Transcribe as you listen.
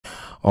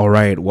All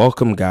right,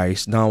 welcome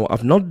guys. Now,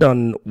 I've not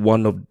done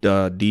one of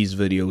these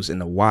videos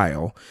in a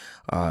while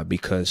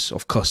because,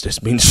 of course, there's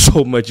been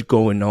so much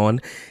going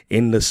on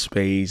in the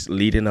space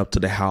leading up to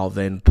the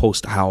halving,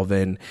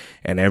 post-halving,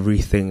 and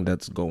everything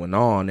that's going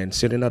on. And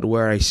sitting at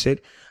where I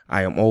sit,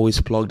 I am always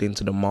plugged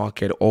into the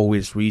market,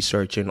 always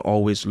researching,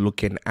 always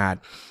looking at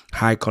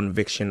high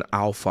conviction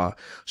alpha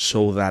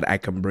so that I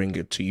can bring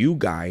it to you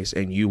guys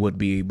and you would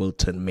be able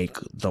to make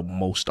the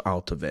most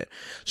out of it.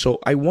 So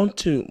I want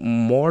to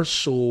more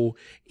so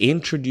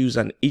introduce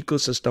an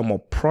ecosystem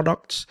of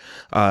products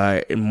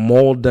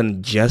more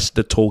than just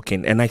the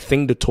token. And I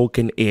think the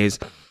token is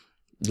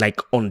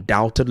like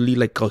undoubtedly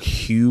like a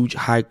huge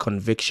high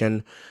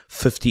conviction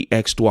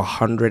 50x to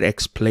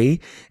 100x play,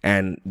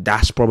 and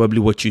that's probably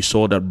what you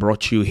saw that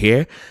brought you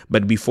here.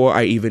 But before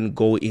I even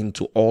go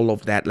into all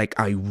of that, like,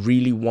 I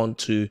really want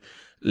to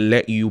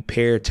let you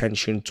pay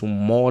attention to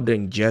more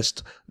than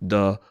just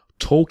the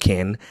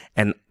token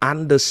and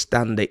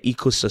understand the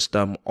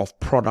ecosystem of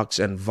products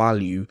and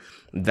value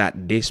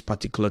that this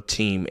particular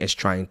team is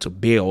trying to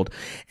build.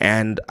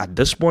 And at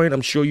this point,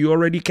 I'm sure you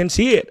already can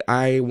see it.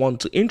 I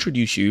want to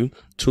introduce you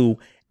to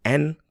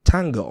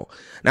Entangle.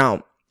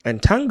 Now,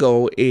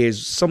 Entangle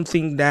is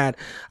something that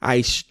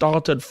I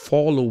started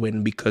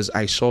following because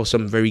I saw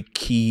some very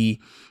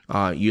key,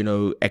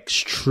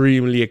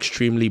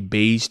 extremely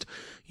based,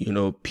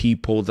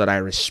 people that I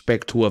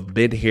respect who have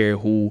been here,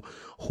 who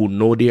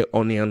know their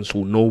onions,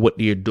 who know what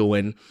they're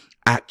doing,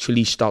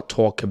 actually start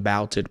talking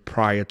about it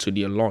prior to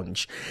their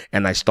launch.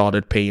 And I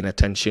started paying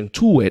attention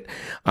to it.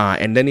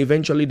 And then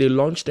eventually they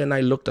launched, and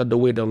I looked at the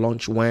way the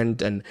launch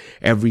went and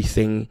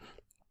everything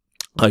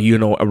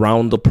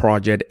around the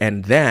project.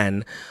 And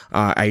then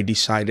I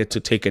decided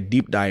to take a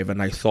deep dive,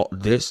 and I thought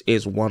this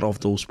is one of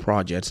those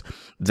projects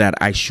that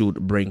I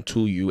should bring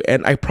to you.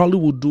 And I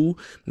probably will do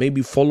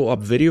maybe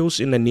follow-up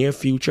videos in the near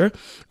future,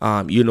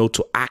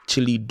 to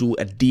actually do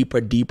a deeper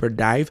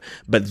dive.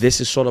 But this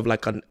is sort of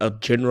like a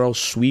general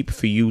sweep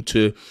for you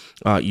to,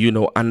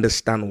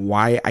 understand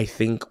why I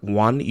think,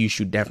 one, you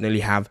should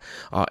definitely have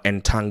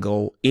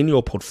Entangle in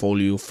your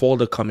portfolio for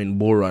the coming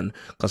bull run.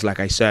 Because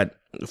like I said,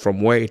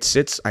 from where it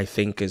sits, I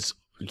think is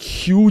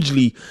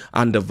hugely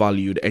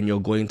undervalued, and you're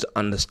going to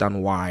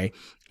understand why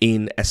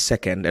in a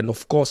second. And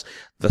of course,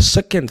 the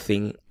second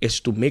thing is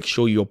to make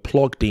sure you're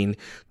plugged in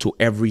to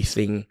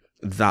everything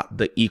that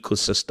the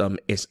ecosystem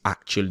is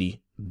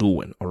actually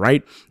doing. All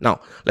right, now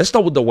let's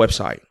start with the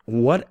website.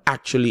 What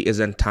actually is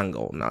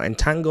Entangle? Now,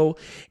 Entangle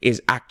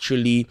is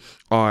actually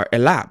a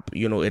lab.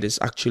 It is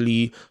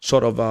actually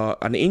sort of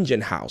an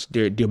engine house.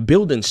 They're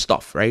building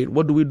stuff, right?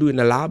 What do we do in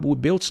a lab? We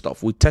build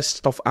stuff. We test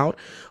stuff out.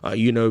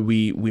 We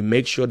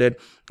make sure that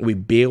we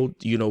build,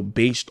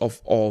 based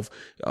off of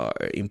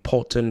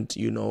important,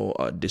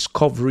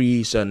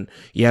 discoveries and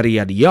yada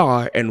yada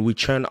yada, and we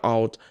churn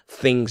out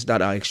things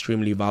that are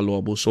extremely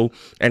valuable. So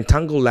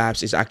Entangle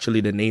Labs is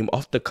actually the name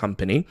of the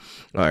company,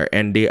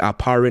 and they are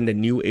powering the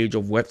new age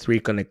of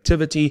Web3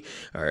 connectivity.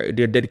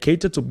 They're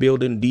dedicated to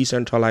building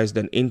decentralized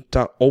and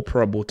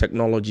interoperable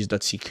technologies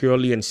that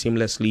securely and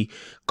seamlessly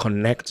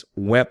connect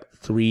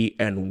Web3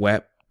 and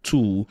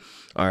Web2.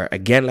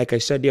 Again, like I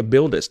said, they're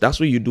builders. That's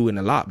what you do in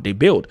a lab. They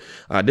build.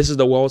 This is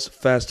the world's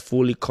first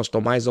fully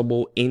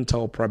customizable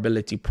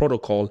interoperability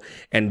protocol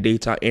and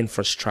data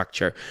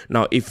infrastructure.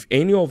 Now, if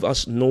any of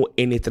us know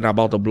anything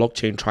about the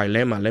blockchain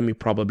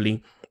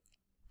trilemma,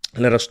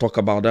 let us talk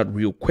about that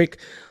real quick.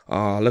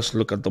 Let's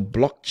look at the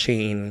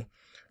blockchain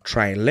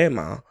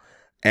trilemma,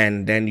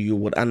 and then you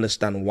would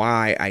understand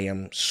why I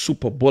am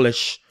super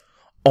bullish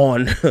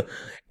on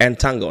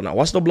Entangle. Now,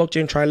 what's the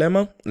blockchain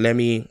trilemma? Let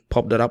me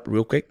pop that up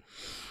real quick.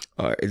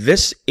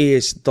 This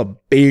is the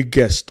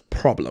biggest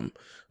problem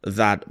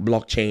that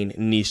blockchain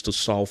needs to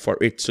solve for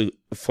it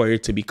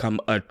to become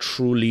a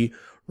truly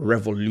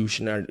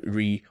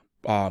revolutionary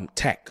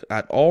tech.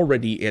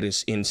 Already it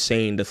is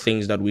insane the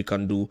things that we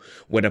can do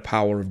with the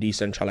power of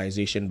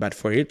decentralization, but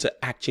for it to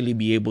actually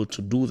be able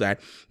to do that,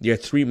 there are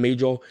three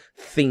major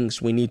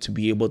things we need to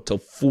be able to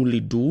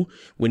fully do.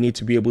 We need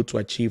to be able to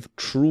achieve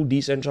true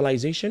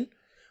decentralization.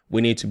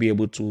 We need to be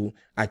able to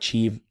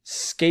achieve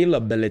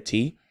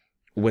scalability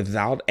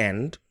without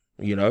end,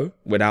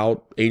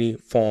 without any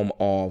form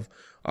of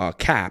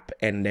cap,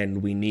 and then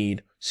we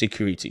need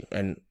security.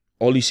 And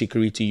only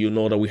security,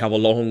 that we have a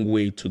long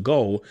way to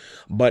go.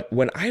 But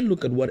when I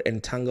look at what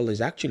Entangle is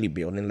actually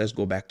building, let's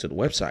go back to the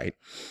website.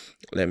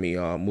 Let me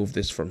move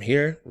this from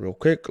here real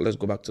quick. Let's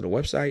go back to the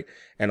website,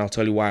 and I'll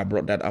tell you why I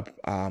brought that up.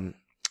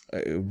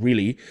 If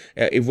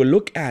we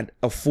look at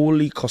a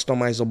fully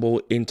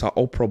customizable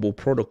interoperable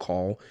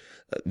protocol,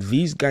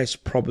 these guys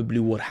probably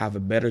would have a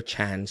better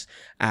chance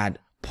at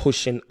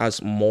pushing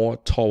us more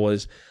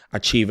towards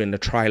achieving the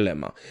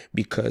trilemma.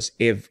 Because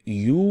if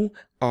you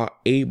are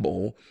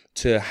able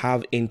to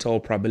have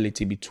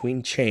interoperability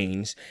between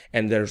chains,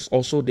 and there's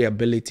also the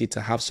ability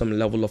to have some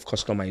level of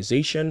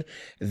customization,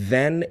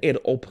 then it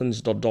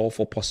opens the door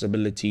for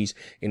possibilities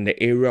in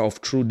the area of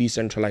true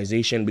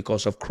decentralization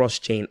because of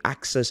cross-chain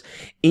access,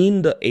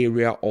 in the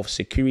area of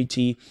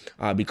security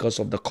because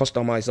of the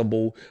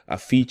customizable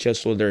features.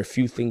 So there are a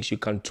few things you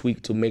can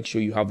tweak to make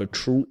sure you have a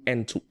true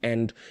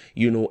end-to-end,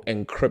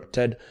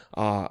 encrypted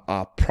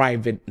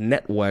private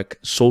network,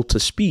 so to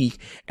speak.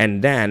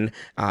 And then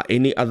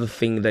any other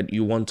thing that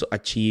you want to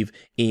achieve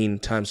in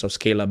terms of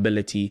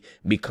scalability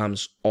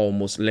becomes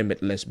almost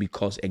limitless,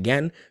 because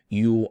again,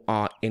 you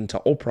are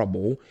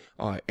interoperable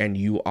and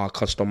you are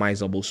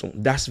customizable. So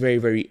that's very,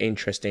 very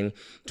interesting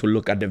to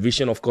look at. The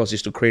vision, of course,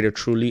 is to create a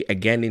truly,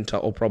 again,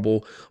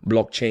 interoperable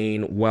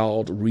blockchain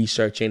world,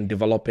 researching,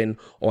 developing,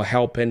 or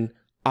helping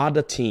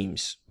other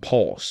teams.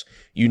 Pause.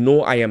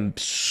 I am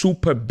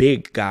super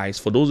big, guys.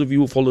 For those of you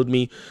who followed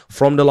me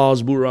from the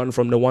last bull run,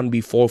 from the one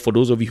before, for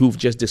those of you who've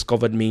just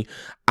discovered me,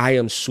 I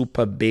am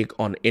super big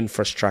on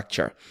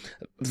infrastructure.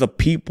 The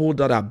people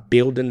that are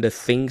building the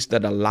things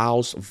that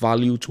allows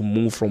value to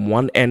move from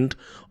one end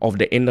of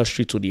the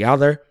industry to the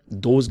other,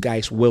 those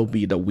guys will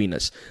be the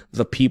winners.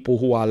 The people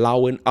who are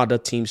allowing other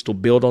teams to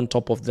build on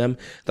top of them,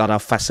 that are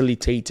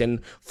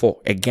facilitating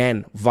for,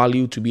 again,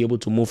 value to be able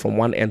to move from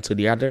one end to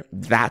the other,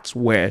 that's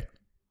where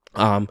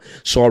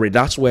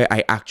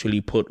I actually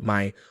put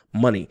my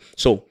money.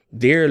 So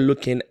they're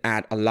looking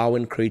at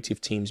allowing creative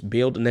teams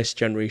build next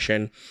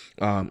generation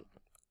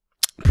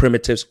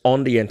primitives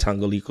on the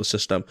Entangle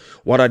ecosystem.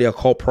 What are their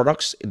core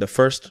products? The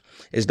first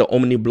is the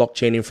Omni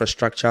blockchain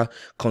infrastructure,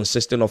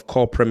 consisting of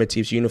core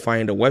primitives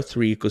unifying the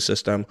Web3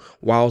 ecosystem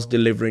whilst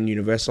delivering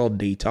universal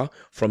data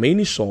from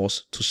any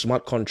source to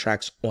smart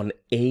contracts on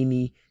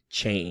any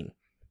chain.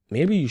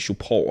 Maybe you should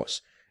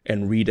pause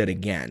and read it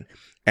again.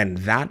 And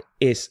that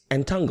is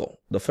Entangle,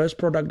 the first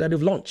product that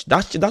they've launched.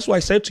 That's why I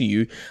said to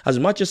you, as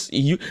much as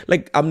you,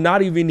 I'm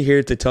not even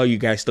here to tell you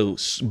guys to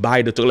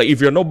buy the token.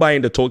 If you're not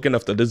buying the token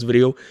after this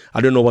video,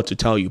 I don't know what to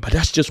tell you. But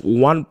that's just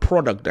one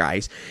product,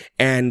 guys.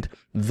 And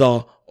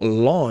the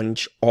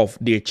launch of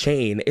their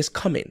chain is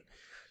coming.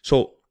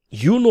 So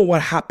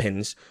what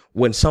happens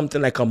when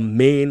something like a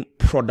main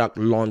product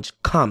launch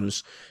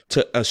comes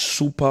to a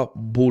super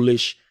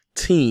bullish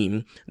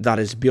team that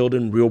is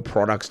building real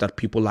products that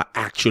people are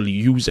actually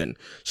using.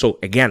 So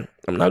again,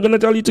 I'm not going to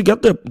tell you to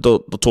get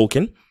the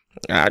token.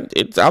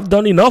 I've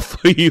done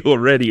enough for you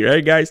already,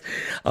 right, guys?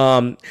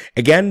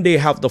 Again, they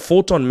have the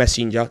Photon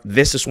Messenger.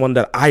 This is one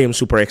that I am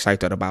super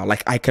excited about.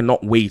 I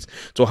cannot wait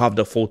to have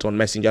the Photon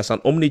Messenger. It's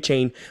an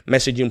omni-chain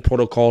messaging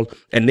protocol,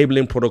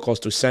 enabling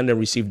protocols to send and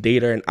receive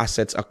data and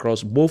assets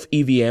across both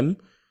EVM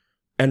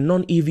and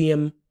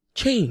non-EVM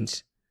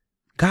chains.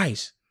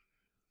 Guys,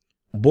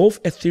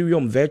 both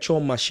Ethereum virtual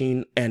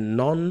machine and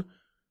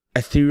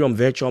non-Ethereum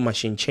virtual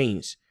machine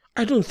chains.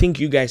 I don't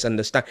think you guys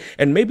understand.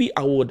 And maybe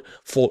I would,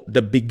 for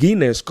the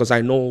beginners, because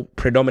I know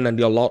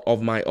predominantly a lot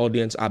of my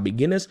audience are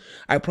beginners,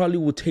 I probably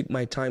would take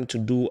my time to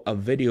do a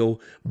video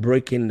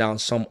breaking down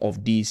some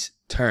of these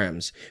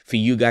terms for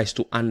you guys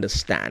to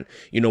understand.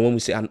 When we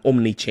say an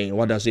omni-chain,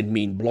 what does it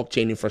mean?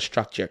 Blockchain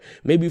infrastructure.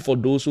 Maybe for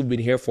those who've been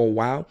here for a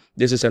while,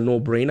 this is a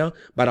no-brainer,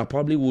 but I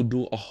probably will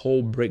do a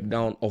whole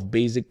breakdown of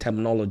basic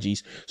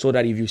terminologies so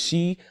that if you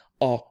see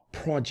a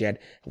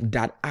project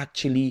that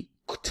actually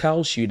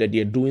tells you that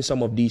they're doing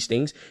some of these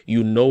things,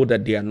 you know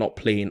that they are not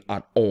playing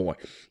at all.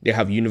 They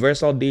have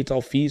universal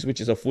data feeds, which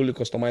is a fully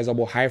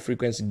customizable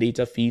high-frequency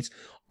data feeds,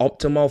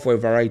 optimal for a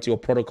variety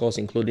of protocols,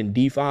 including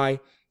DeFi,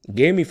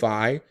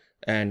 GameFi,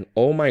 and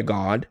oh my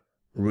God,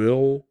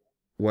 real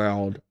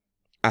world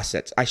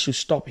assets. I should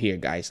stop here,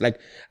 guys.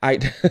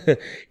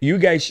 You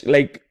guys,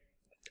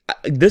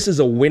 this is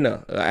a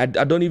winner. I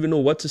don't even know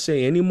what to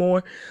say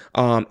anymore.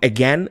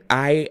 Again,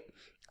 I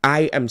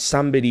am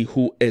somebody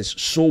who is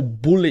so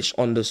bullish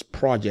on this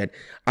project.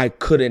 I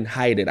couldn't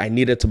hide it. I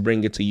needed to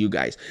bring it to you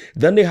guys.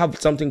 Then they have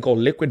something called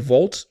Liquid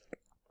Vault,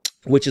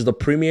 which is the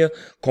premier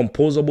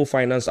composable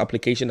finance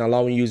application,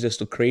 allowing users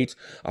to create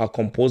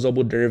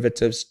composable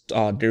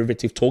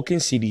derivative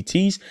tokens,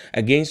 CDTs,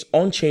 against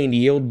on-chain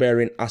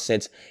yield-bearing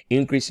assets,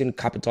 increasing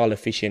capital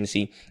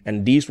efficiency.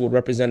 And these will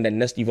represent the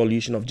next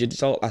evolution of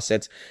digital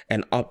assets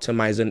and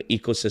optimizing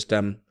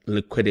ecosystem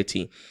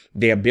liquidity.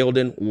 They are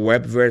building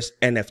Webverse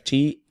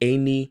NFT.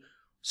 Any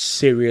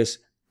serious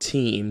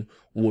team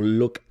will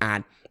look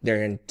at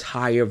their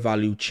entire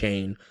value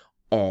chain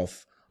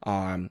of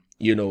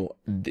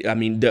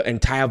the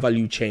entire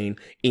value chain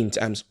in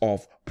terms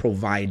of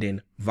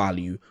providing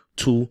value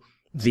to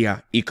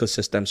their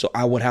ecosystem. So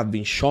I would have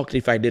been shocked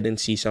if I didn't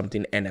see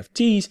something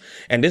NFTs.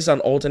 And this is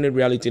an alternate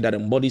reality that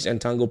embodies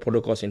Entangle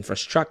protocol's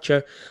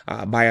infrastructure.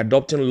 By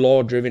adopting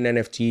law-driven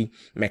NFT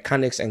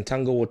mechanics,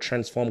 Entangle will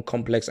transform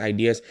complex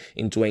ideas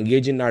into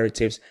engaging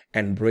narratives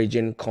and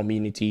bridging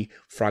community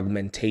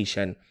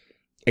fragmentation.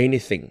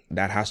 Anything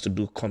that has to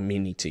do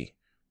community,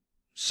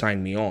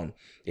 sign me on.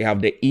 They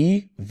have the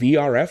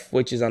EVRF,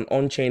 which is an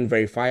on-chain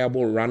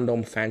verifiable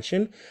random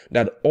function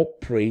that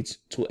operates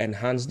to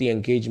enhance the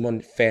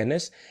engagement,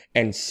 fairness,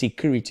 and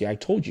security. I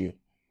told you,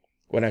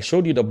 when I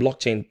showed you the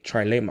blockchain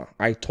trilemma,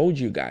 I told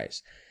you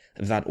guys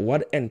that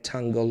what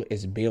Entangle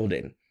is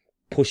building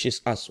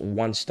pushes us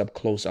one step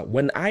closer.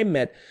 When I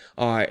met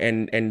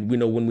and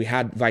when we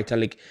had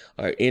Vitalik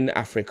in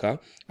Africa,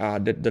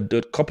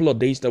 the couple of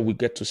days that we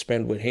get to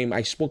spend with him,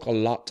 I spoke a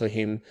lot to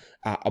him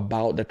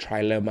about the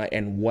trilemma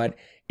and what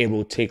it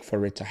will take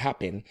for it to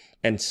happen.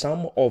 And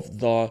some of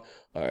the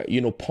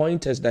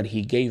pointers that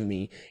he gave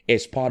me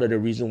is part of the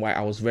reason why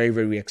I was very,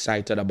 very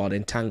excited about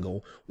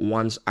Entangle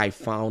once I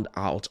found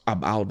out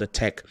about the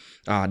tech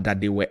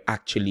that they were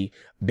actually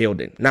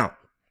building. Now,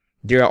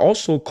 they are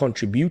also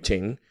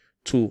contributing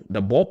to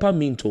the BOPA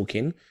meme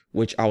token,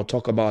 which I'll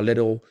talk about a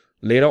little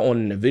later on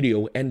in the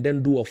video, and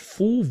then do a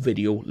full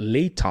video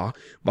later.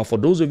 But for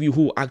those of you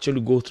who actually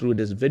go through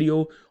this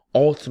video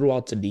all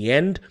throughout to the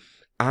end,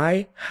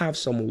 I have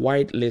some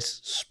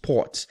whitelist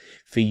spots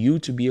for you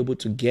to be able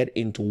to get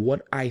into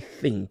what I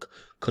think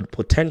could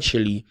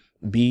potentially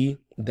be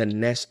the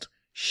next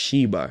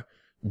Shiba,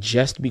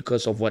 just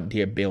because of what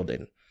they're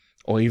building,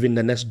 or even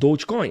the next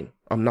Dogecoin.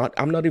 I'm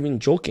not even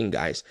joking,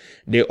 guys.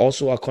 They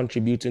also are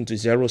contributing to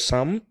Zero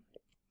Sum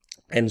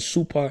and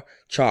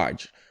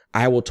Supercharge.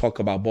 I will talk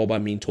about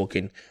Boba meme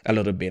token a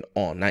little bit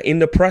on. Now, in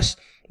the press,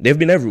 they've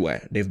been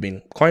everywhere. They've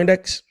been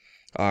Coindex.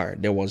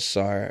 There was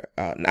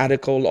an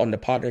article on the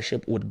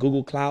partnership with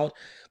Google Cloud.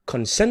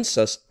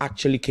 Consensus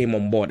actually came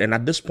on board. And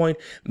at this point,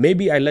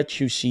 maybe I let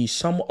you see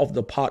some of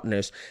the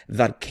partners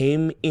that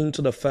came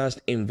into the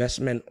first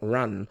investment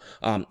round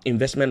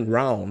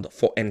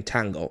for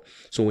Entangle.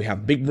 So we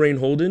have Big Brain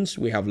Holdings,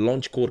 we have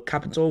Launch Code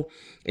Capital,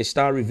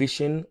 Star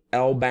Revision,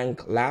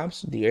 L-Bank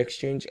Labs, the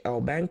exchange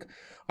L-Bank.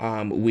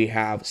 We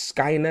have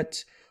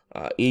Skynet,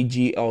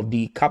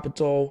 AGLD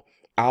Capital,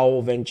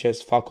 Owl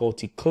Ventures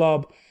Faculty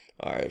Club,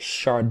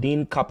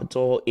 Chardin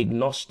Capital,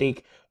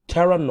 Agnostic,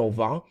 Terra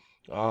Nova,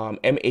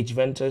 MH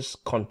Ventures,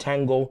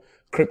 Contango,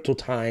 Crypto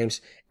Times,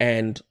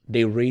 and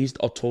they raised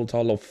a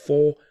total of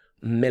 $4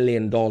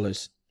 million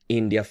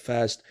in their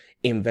first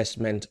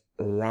investment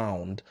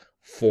round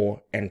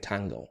for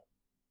Entangle.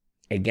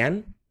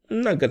 Again,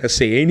 I'm not gonna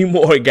say any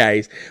more,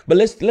 guys, but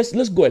let's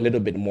go a little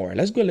bit more.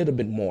 Let's go a little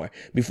bit more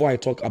before I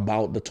talk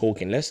about the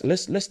token.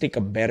 Let's take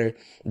a better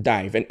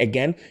dive. And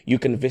again, you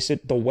can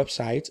visit the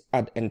website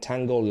at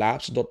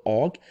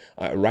entangledlabs.org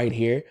right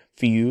here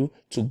for you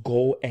to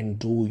go and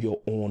do your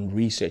own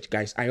research,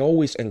 guys. I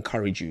always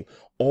encourage you,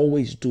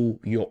 always do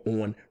your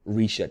own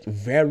research.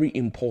 Very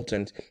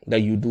important that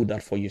you do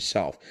that for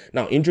yourself.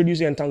 Now,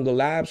 introducing Entangle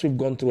Labs, we've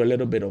gone through a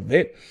little bit of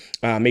it,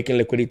 making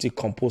liquidity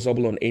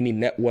composable on any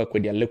network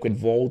with their liquid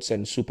vaults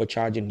and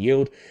supercharging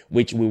yield,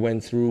 which we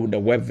went through the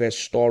Webverse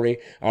story.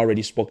 I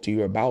already spoke to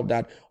you about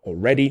that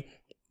already.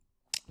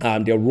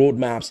 Their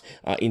roadmaps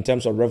in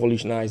terms of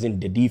revolutionizing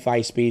the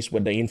DeFi space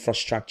with the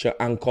infrastructure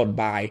anchored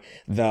by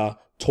the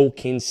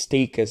token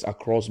stakers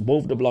across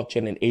both the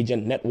blockchain and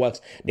agent networks.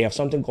 They have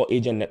something called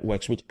agent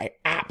networks, which I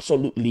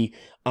absolutely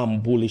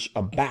am bullish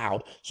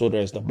about. So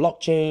there's the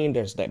blockchain,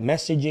 there's the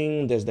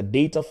messaging, there's the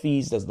data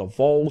feeds, there's the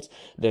vaults,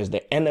 there's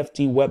the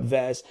NFT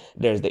Webverse,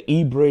 there's the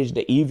eBridge,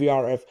 the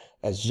EVRF,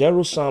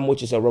 Zero Sum,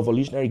 which is a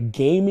revolutionary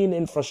gaming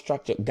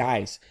infrastructure.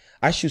 Guys,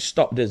 I should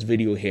stop this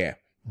video here,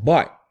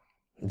 but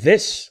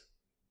this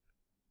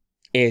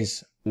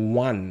is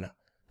one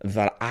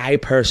that I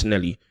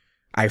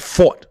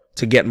fought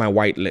to get my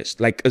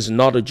whitelist. Like, it's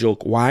not a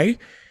joke. Why?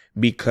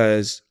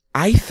 Because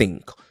I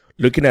think,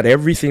 looking at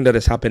everything that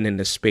has happened in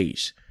the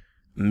space,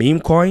 meme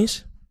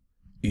coins,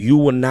 you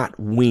will not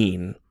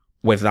win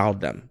without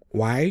them.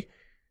 Why?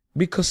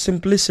 Because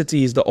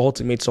simplicity is the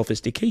ultimate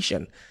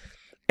sophistication.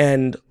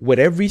 And with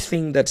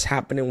everything that's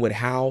happening with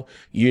how,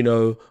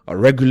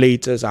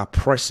 regulators are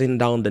pressing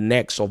down the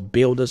necks of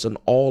builders and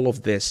all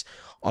of this,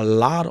 a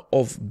lot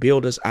of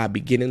builders are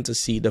beginning to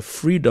see the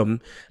freedom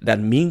that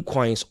meme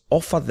coins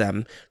offer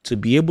them to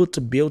be able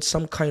to build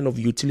some kind of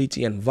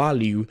utility and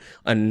value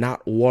and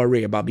not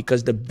worry about,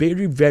 because the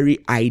very, very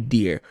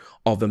idea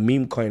of a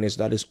meme coin is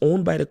that it's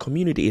owned by the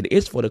community. It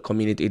is for the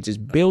community. It is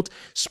built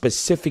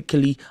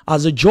specifically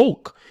as a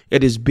joke.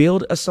 It is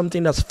built as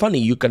something that's funny.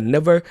 You can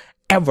never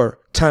ever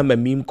term a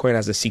meme coin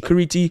as a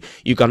security.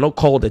 You cannot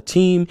call the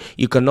team.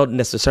 You cannot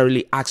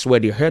necessarily ask where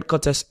their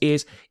headquarters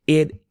is.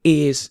 It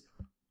is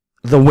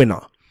the winner.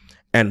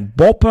 And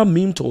BOPA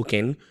meme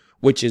token,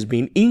 which is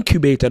being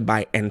incubated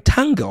by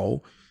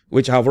Entangle,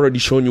 which I've already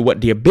shown you what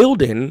they're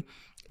building,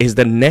 is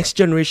the next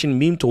generation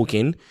meme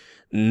token.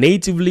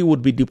 Natively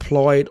would be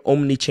deployed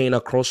omni-chain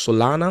across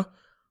Solana,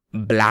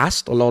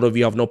 Blast. A lot of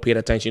you have not paid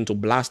attention to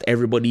Blast.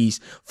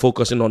 Everybody's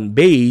focusing on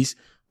Base,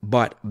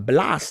 but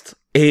Blast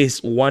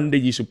is one that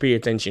you should pay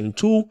attention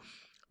to.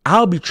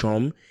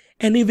 Arbitrum,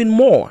 and even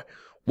more,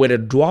 with a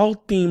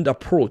dual-themed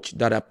approach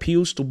that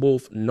appeals to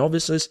both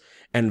novices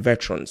and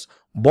veterans.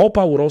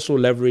 BOPA would also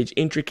leverage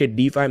intricate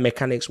DeFi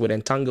mechanics with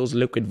Entangle's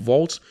liquid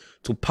vaults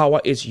to power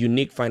its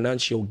unique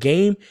financial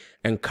game,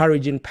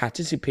 encouraging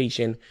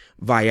participation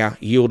via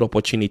yield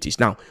opportunities.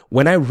 Now,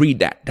 when I read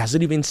that, does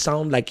it even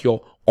sound like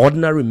your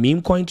ordinary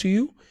meme coin to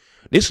you?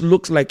 This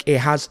looks like it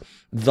has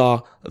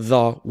the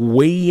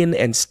weigh-in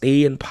and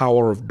stay-in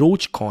power of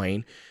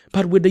Dogecoin,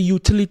 but with the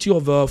utility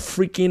of a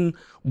freaking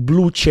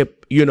blue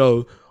chip,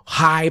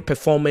 high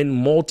performing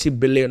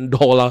multi-billion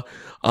dollar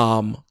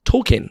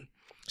token.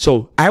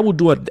 So I will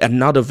do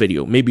another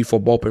video, maybe for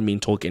ball per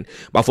meme token,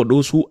 but for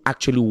those who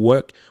actually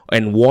work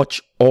and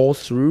watch all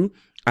through,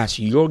 as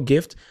your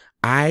gift,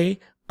 I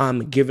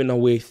am giving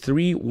away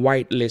 3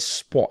 whitelist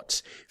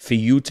spots for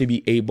you to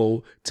be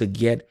able to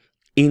get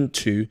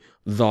into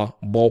the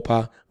ball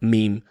per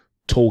meme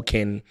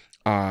token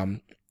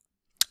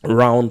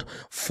round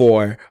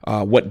for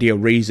what they're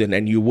raising,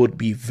 and you would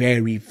be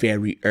very,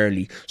 very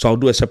early. So I'll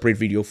do a separate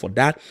video for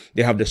that.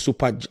 They have the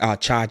super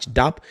charged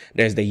DApp,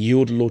 there's the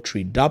yield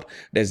lottery DApp,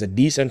 there's the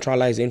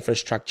decentralized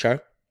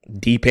infrastructure,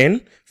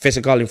 DeepIn,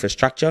 physical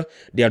infrastructure.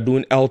 They are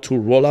doing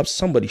L2 rollups.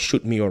 Somebody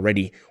shoot me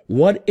already.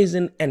 What is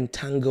an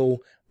Entangle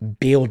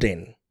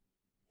building,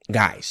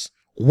 guys?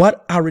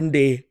 What aren't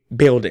they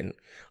building?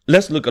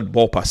 Let's look at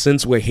Ballper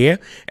since we're here,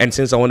 and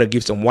since I want to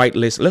give some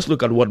whitelist, let's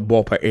look at what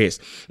Ballper is.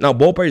 Now,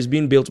 Ballper is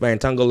being built by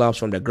Entangle Labs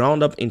from the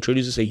ground up,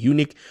 introduces a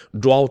unique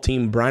dual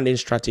team branding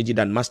strategy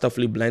that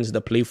masterfully blends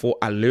the playful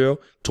allure.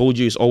 Told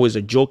you it's always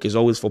a joke, it's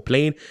always for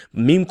playing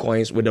meme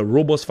coins with the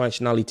robust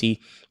functionality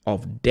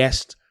of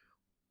Dest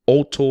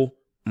auto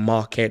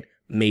market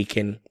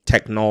making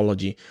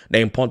technology. The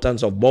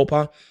importance of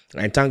Ballper.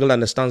 Entangle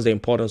understands the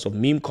importance of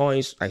meme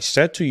coins. I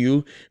said to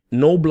you,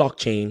 no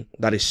blockchain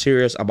that is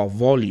serious about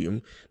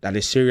volume, that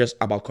is serious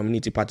about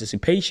community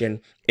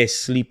participation, is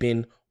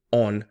sleeping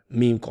on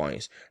meme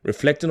coins.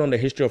 Reflecting on the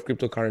history of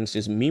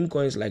cryptocurrencies, meme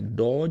coins like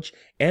Doge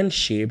and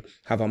Shape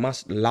have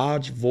amassed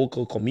large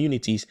vocal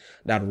communities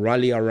that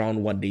rally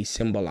around what they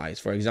symbolize.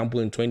 For example,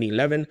 in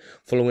 2011,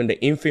 following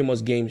the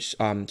infamous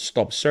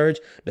GameStop surge,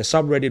 the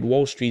subreddit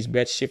Wall Street's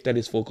Bet shifted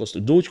its focus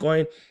to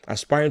Dogecoin,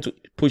 aspiring to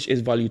push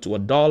its value to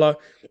 $1.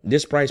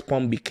 This price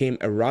pump became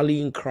a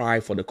rallying cry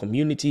for the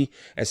community,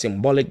 a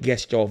symbolic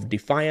gesture of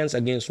defiance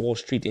against Wall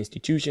Street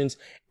institutions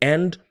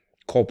and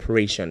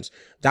corporations.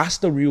 That's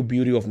the real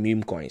beauty of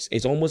meme coins.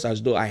 It's almost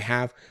as though I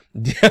had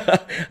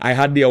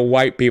their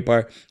white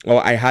paper,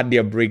 or I had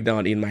their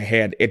breakdown in my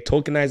head. It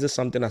tokenizes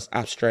something as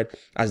abstract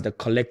as the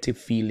collective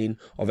feeling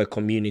of a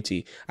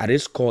community. At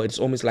its core, it's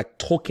almost like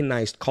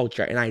tokenized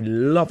culture, and I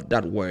love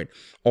that word,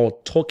 or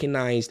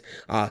tokenized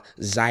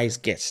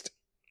zeitgeist.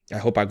 I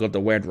hope I got the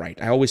word right.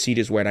 I always see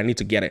this word. I need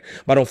to get it.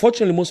 But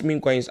unfortunately, most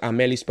meme coins are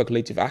merely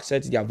speculative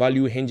assets. Their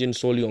value hinging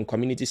solely on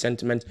community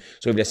sentiment.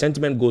 So if the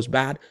sentiment goes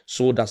bad,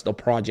 so does the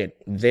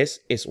project. This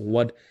is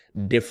what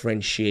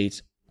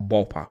differentiates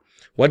Ballper.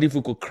 What if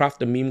we could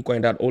craft a meme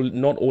coin that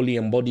not only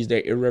embodies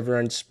the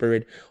irreverent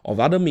spirit of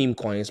other meme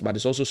coins, but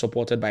is also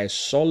supported by a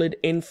solid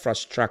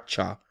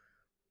infrastructure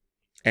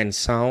and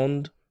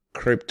sound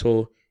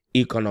crypto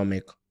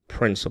economic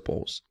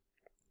principles?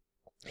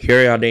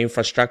 Here are the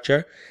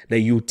infrastructure, the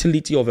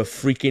utility of a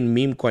freaking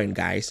meme coin,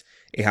 guys.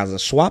 It has a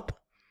swap,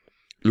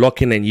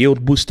 locking and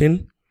yield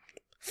boosting,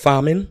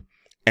 farming,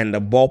 and the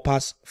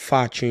Ballper's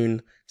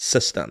fortune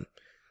system.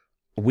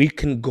 We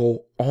can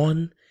go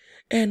on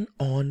and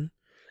on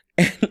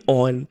and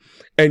on,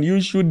 and you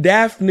should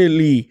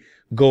definitely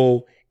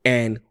go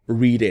and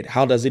read it.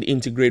 How does it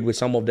integrate with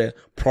some of the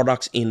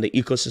products in the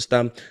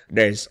ecosystem?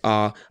 There's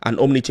an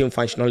omni-chain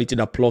functionality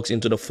that plugs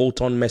into the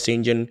Photon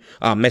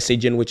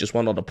messaging, which is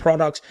one of the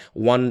products.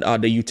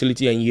 The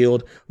utility and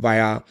yield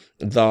via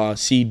the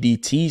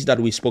CDTs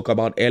that we spoke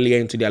about earlier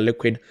into their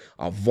liquid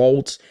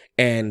vaults.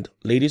 And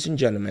ladies and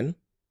gentlemen,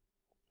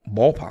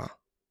 Ballper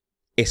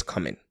is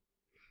coming.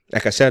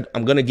 Like I said,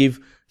 I'm going to give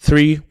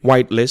 3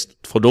 whitelists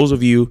for those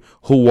of you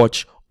who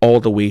watch all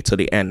the way to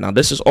the end. Now,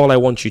 this is all I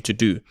want you to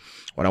do.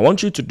 What I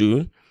want you to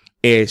do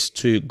is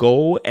to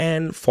go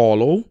and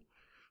follow.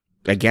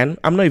 Again,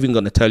 I'm not even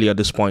going to tell you at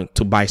this point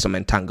to buy some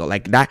Entangle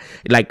like that.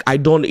 Like,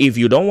 if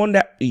you don't want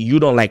that,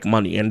 you don't like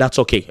money, and that's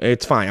okay.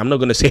 It's fine. I'm not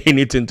going to say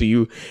anything to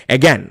you.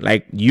 Again,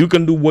 like, you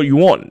can do what you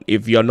want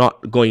if you're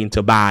not going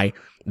to buy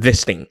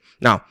this thing.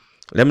 Now,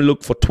 let me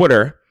look for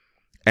Twitter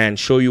and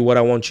show you what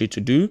I want you to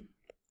do.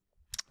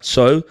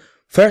 So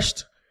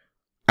first,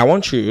 I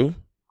want you,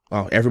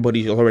 well,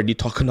 everybody's already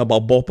talking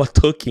about Ballper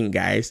token,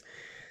 guys.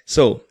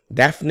 So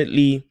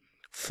definitely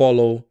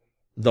follow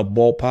the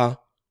Ballper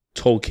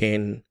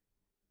token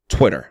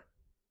Twitter.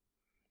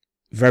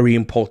 Very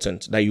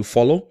important that you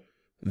follow.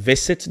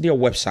 Visit their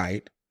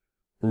website,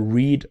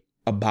 read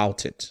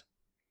about it.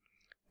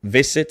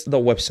 Visit the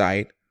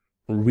website,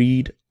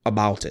 read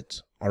about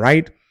it. All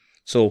right.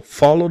 So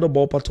follow the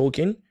Ballper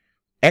token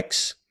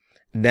X,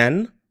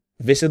 then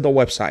visit the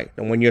website.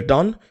 And when you're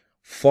done,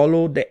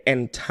 follow the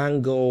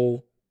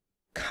Entangle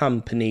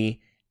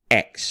company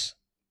X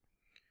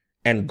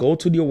and go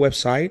to their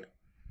website.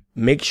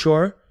 Make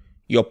sure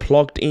you're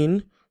plugged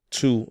in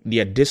to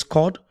their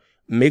Discord.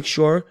 Make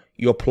sure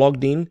you're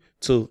plugged in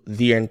to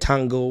the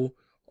Entangle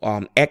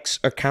X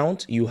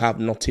account. You have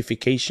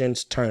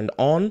notifications turned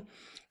on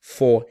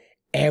for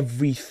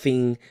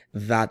everything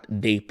that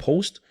they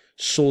post,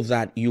 so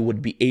that you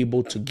would be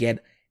able to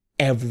get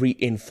every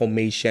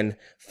information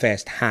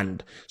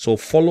firsthand. So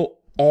follow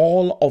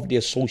all of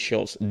their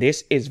socials.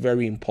 This is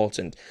very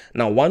important.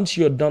 Now, once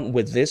you're done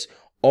with this,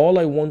 all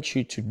I want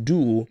you to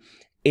do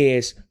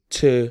is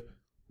to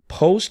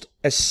post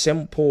a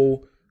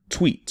simple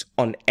tweet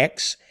on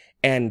X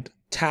and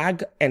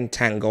tag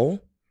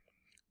Entangle,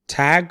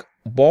 tag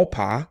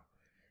Ballpa,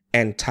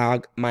 and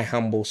tag my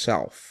humble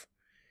self.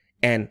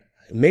 And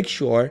make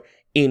sure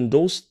in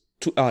those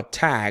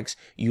tags,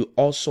 you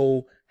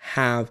also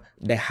have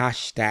the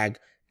hashtag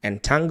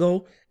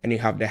Entangle and you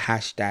have the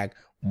hashtag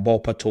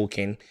Ballpa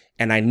token.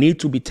 And I need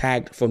to be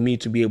tagged for me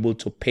to be able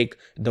to pick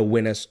the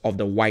winners of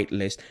the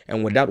whitelist.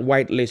 And with that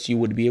whitelist, you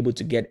would be able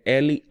to get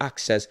early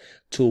access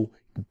to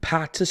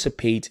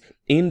participate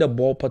in the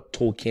Ballpa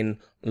token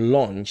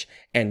launch.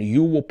 And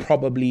you will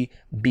probably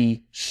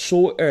be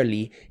so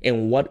early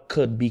in what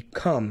could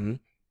become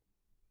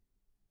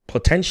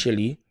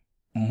potentially,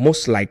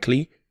 most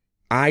likely,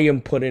 I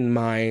am putting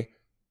my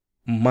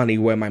money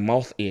where my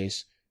mouth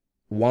is,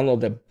 one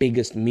of the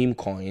biggest meme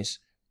coins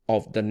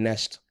of the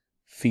next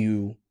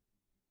few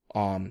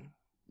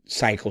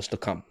cycles to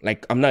come.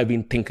 Like, I'm not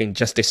even thinking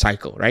just a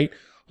cycle, right?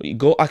 You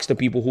go ask the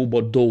people who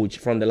bought Doge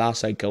from the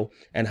last cycle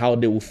and how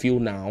they will feel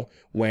now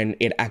when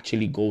it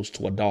actually goes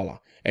to $1.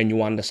 And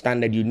you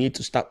understand that you need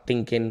to start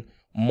thinking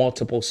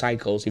multiple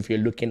cycles if you're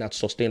looking at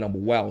sustainable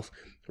wealth.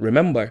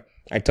 Remember,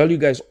 I tell you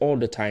guys all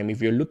the time, if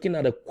you're looking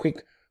at a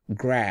quick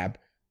grab,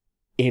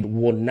 it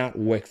will not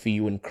work for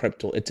you in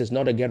crypto. It is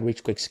not a get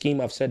rich quick scheme.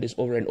 I've said this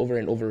over and over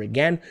and over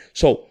again.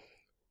 So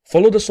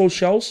follow the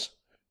socials,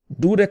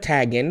 do the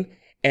tagging,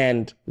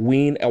 and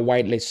win a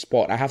whitelist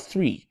spot. I have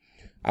 3.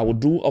 I will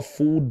do a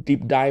full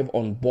deep dive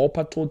on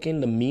Ballpa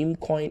token, the meme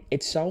coin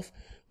itself,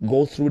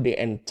 go through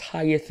the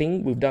entire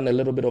thing. We've done a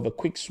little bit of a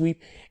quick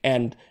sweep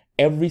and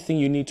everything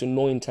you need to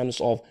know in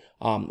terms of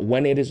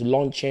when it is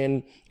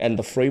launching and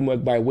the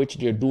framework by which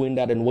they're doing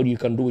that and what you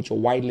can do with your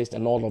whitelist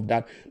and all of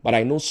that. But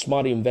I know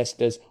smart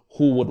investors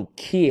who would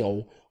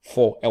kill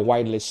for a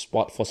whitelist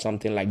spot for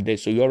something like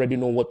this. So you already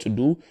know what to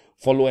do.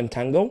 Follow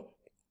Entangle,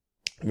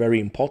 very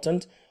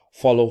important.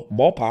 Follow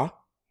Ballpa,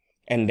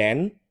 and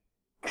then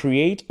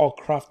create or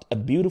craft a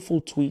beautiful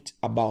tweet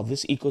about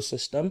this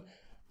ecosystem.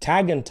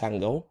 Tag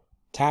Entangle,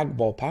 tag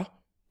Ballpa,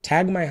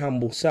 tag my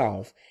humble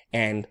self,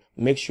 and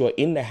make sure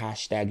in the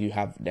hashtag you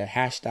have the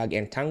hashtag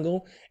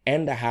Entangle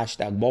and the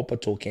hashtag Ballpa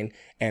token,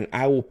 and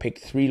I will pick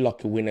 3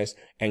 lucky winners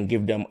and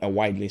give them a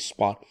whitelist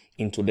spot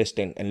into this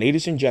thing. And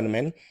ladies and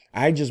gentlemen,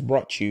 I just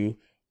brought you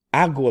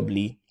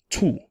arguably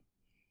 2.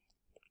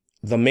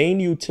 The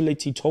main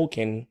utility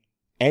token,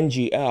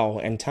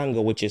 NGL,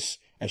 Entangle, which is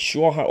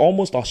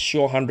almost a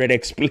sure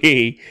 100x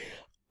play,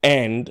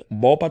 and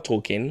Ballpa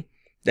token,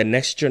 the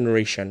next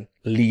generation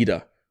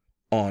leader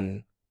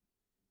on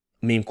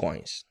meme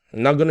coins.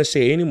 I'm not going to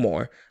say any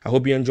more. I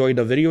hope you enjoyed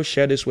the video.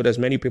 Share this with as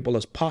many people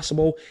as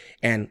possible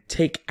and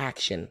take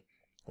action.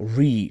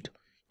 Read.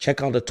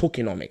 Check out the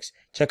tokenomics.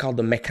 Check out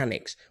the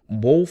mechanics,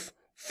 both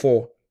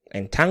for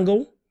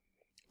Entangle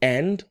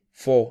and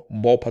for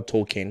Ballpa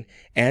token.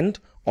 And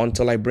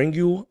until I bring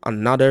you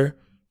another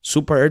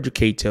super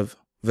educative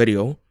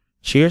video,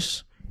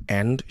 cheers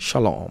and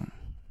shalom.